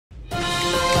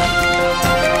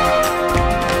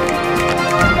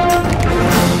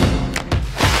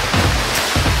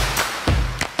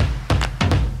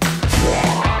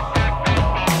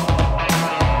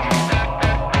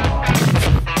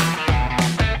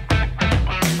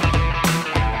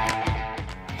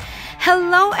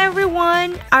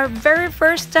everyone! Our very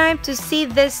first time to see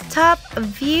this top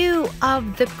view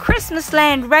of the Christmas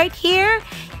land right here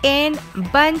in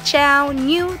Banchiao,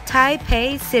 New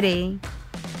Taipei City.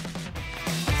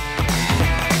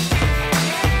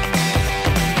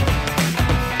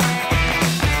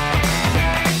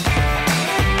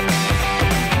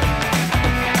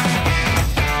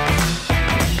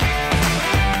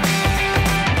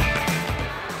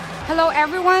 Hello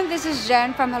everyone, this is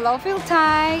Jen from Hello Phil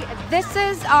Thai. This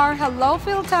is our Hello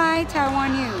Phil Thai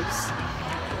Taiwan News.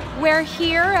 We're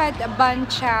here at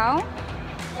Banchiao,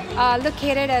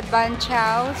 located at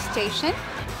Banchiao Station.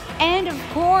 And of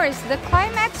course, the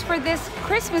climax for this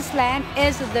Christmas land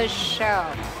is the show.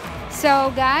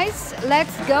 So guys,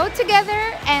 let's go together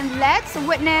and let's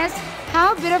witness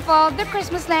how beautiful the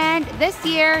Christmas land this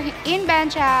year in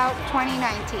Banchiao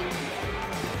 2019.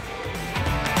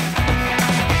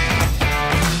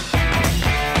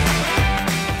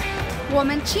 我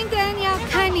们今天要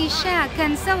看一下，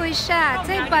感受一下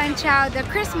在板桥的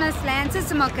Christmas Land 是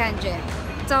什么感觉，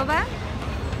走吧。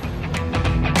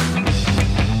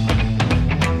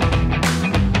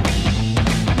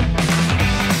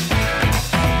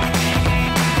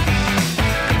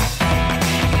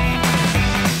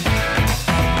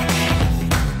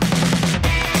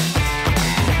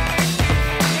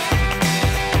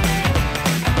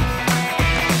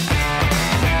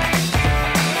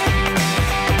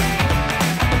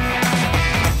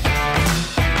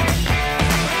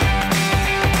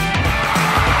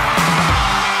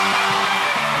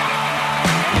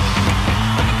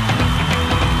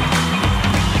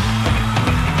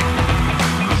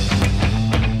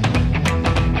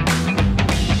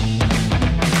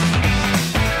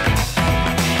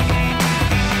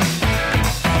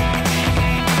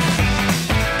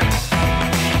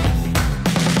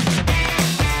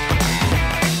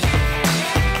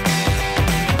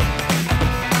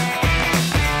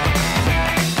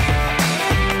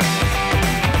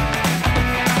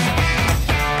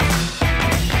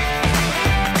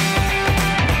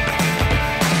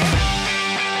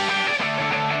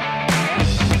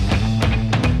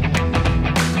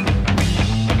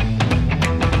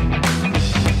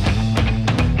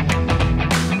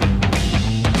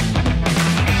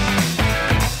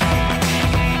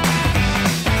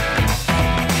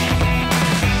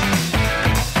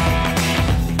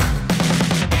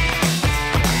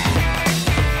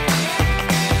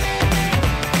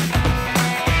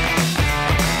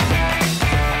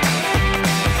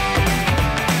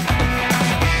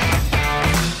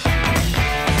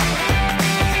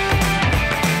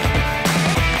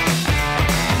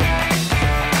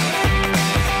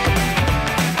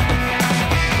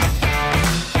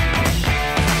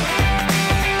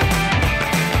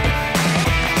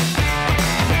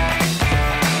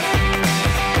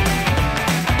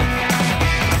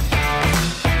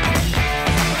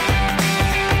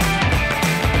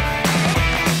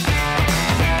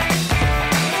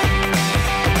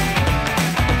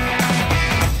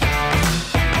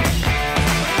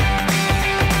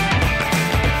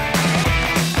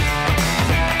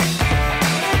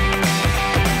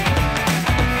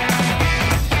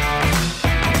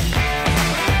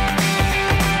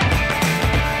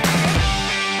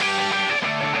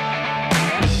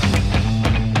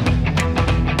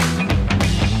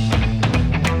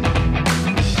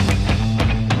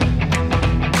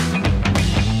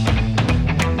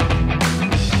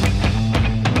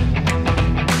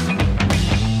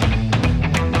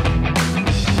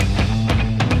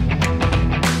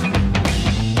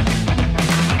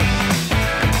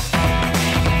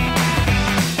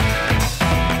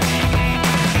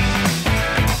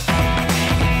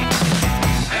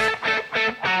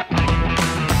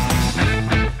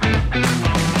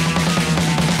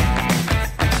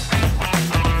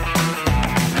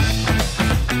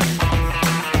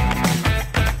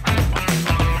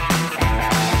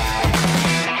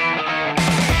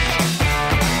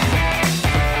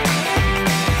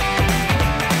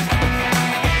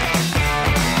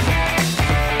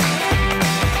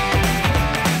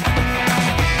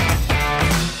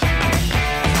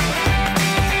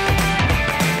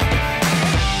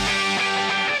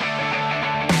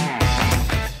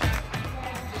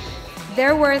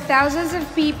There were thousands of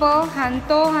people, 很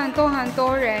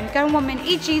多人跟我们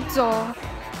一起走，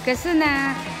可是呢，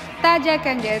大家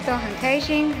感觉都很开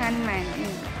心，很满意。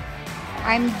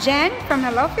I'm Jen from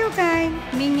Hello Phil Thai,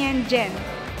 明年见。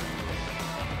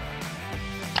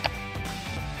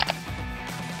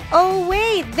Oh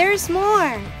wait, there's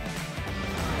more!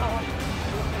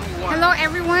 Hello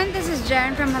everyone, this is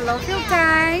Jen from Hello Phil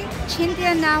Thai. 今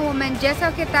天呢，我们介绍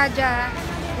给大家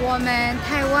我们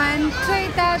台湾最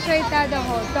大的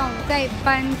活动在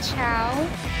板桥。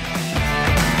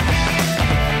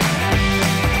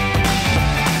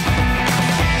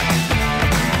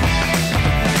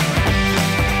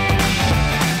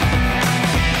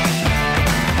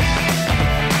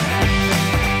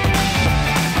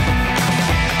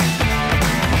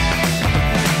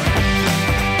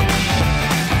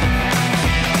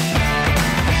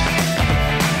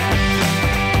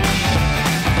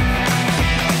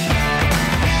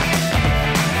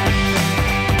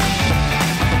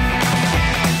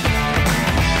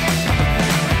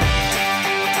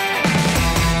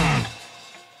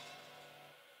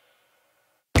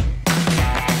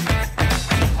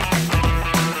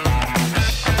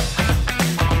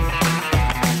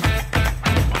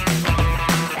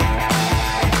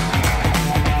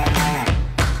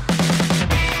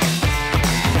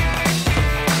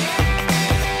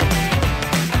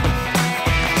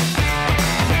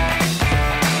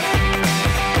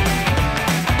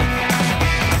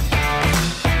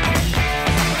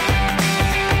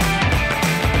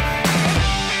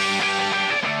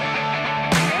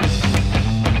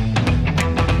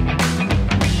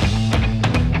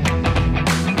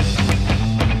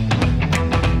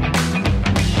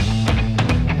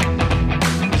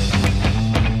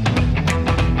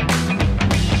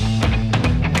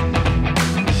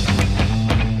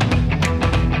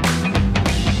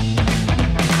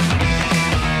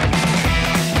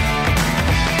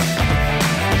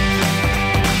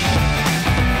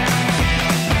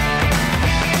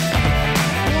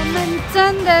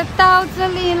真的到这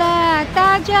里了，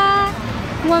大家，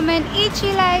我们一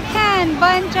起来看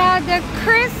板桥的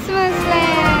Christmas